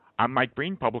I'm Mike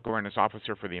Breen, Public Awareness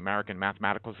Officer for the American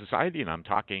Mathematical Society, and I'm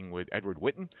talking with Edward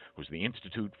Witten, who's the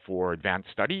Institute for Advanced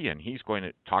Study, and he's going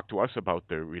to talk to us about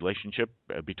the relationship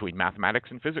between mathematics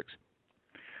and physics.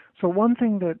 So one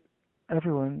thing that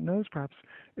everyone knows perhaps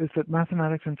is that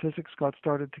mathematics and physics got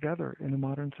started together in a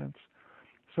modern sense.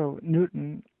 So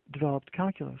Newton developed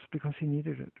calculus because he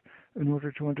needed it in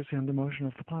order to understand the motion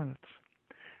of the planets.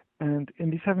 And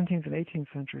in the 17th and 18th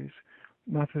centuries,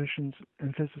 mathematicians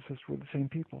and physicists were the same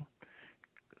people.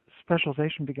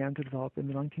 Specialization began to develop in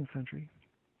the 19th century.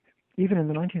 Even in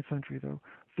the 19th century, though,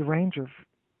 the range of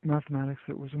mathematics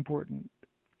that was important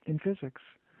in physics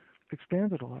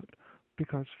expanded a lot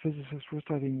because physicists were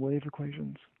studying wave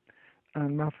equations,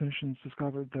 and mathematicians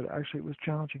discovered that actually it was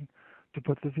challenging to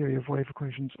put the theory of wave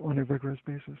equations on a rigorous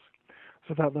basis.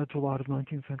 So that led to a lot of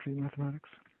 19th century mathematics.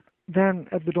 Then,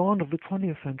 at the dawn of the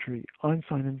 20th century,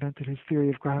 Einstein invented his theory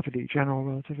of gravity, general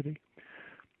relativity,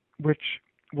 which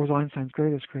was Einstein's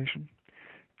greatest creation.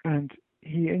 And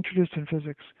he introduced in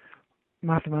physics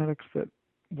mathematics that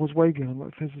was way beyond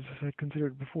what physicists had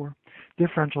considered before.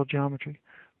 Differential geometry,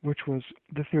 which was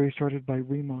the theory started by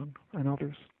Riemann and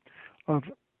others, of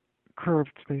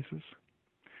curved spaces.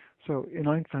 So in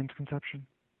Einstein's conception,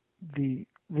 the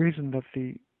reason that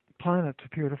the planets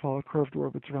appear to follow curved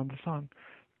orbits around the sun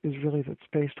is really that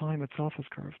space-time itself is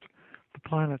curved. The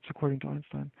planets, according to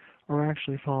Einstein, are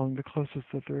actually following the closest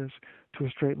that there is to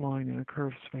a straight line in a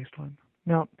curved space-time.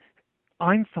 Now,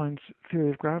 Einstein's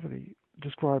theory of gravity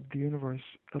described the universe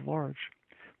at large,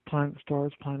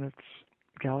 stars, planets,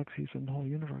 galaxies, and the whole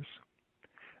universe.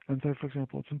 And so, for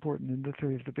example, it's important in the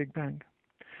theory of the Big Bang.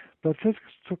 But physics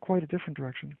took quite a different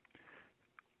direction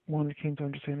when it came to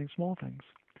understanding small things.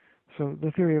 So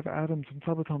the theory of atoms and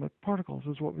subatomic particles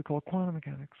is what we call quantum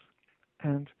mechanics.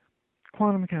 And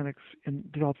quantum mechanics,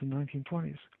 developed in the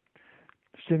 1920s,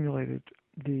 stimulated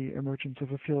the emergence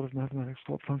of a field of mathematics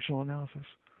called functional analysis.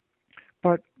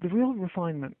 But the real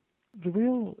refinement, the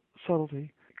real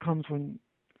subtlety comes when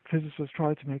physicists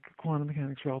try to make quantum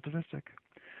mechanics relativistic,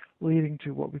 leading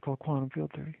to what we call quantum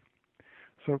field theory.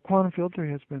 So quantum field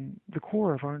theory has been the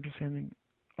core of our understanding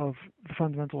of the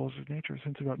fundamental laws of nature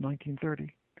since about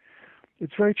 1930.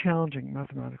 It's very challenging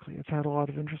mathematically. It's had a lot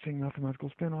of interesting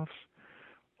mathematical spin-offs.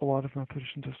 A lot of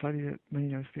mathematicians have studied it. Many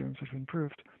nice theorems have been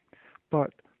proved. But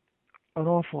an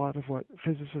awful lot of what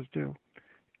physicists do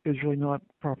is really not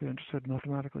properly understood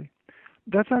mathematically.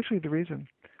 That's actually the reason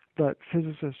that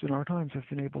physicists in our times have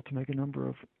been able to make a number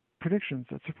of predictions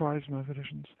that surprise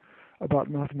mathematicians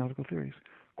about mathematical theories.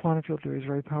 Quantum field theory is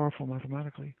very powerful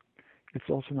mathematically.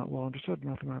 It's also not well understood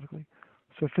mathematically.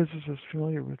 So physicists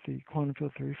familiar with the quantum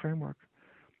field theory framework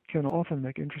can often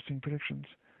make interesting predictions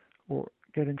or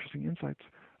get interesting insights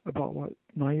about what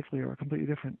naively are completely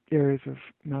different areas of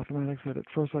mathematics that at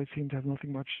first sight seem to have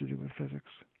nothing much to do with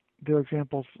physics. There are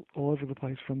examples all over the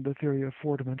place, from the theory of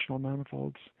four-dimensional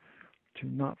manifolds to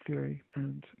knot theory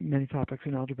and many topics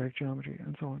in algebraic geometry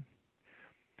and so on.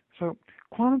 So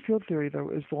quantum field theory,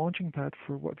 though, is the launching pad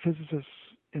for what physicists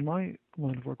in my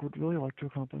line of work would really like to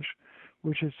accomplish,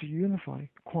 which is to unify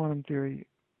quantum theory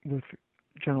with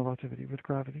general relativity, with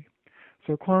gravity.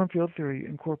 So quantum field theory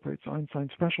incorporates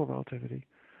Einstein's special relativity,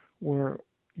 where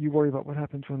you worry about what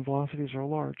happens when velocities are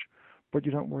large, but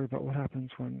you don't worry about what happens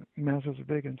when masses are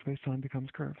big and space-time becomes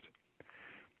curved.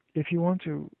 If you want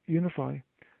to unify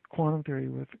quantum theory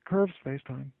with curved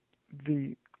space-time,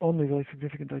 the only really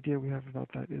significant idea we have about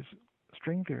that is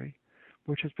string theory,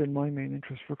 which has been my main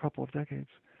interest for a couple of decades.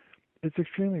 It's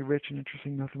extremely rich and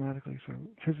interesting mathematically, so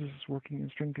physicists working in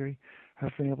string theory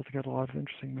have been able to get a lot of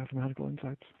interesting mathematical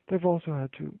insights. They've also had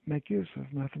to make use of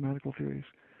mathematical theories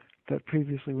that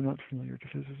previously were not familiar to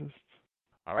physicists.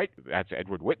 All right, that's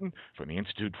Edward Witten from the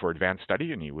Institute for Advanced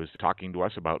Study, and he was talking to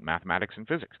us about mathematics and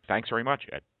physics. Thanks very much,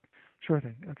 Ed. Sure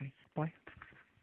thing. Okay, bye.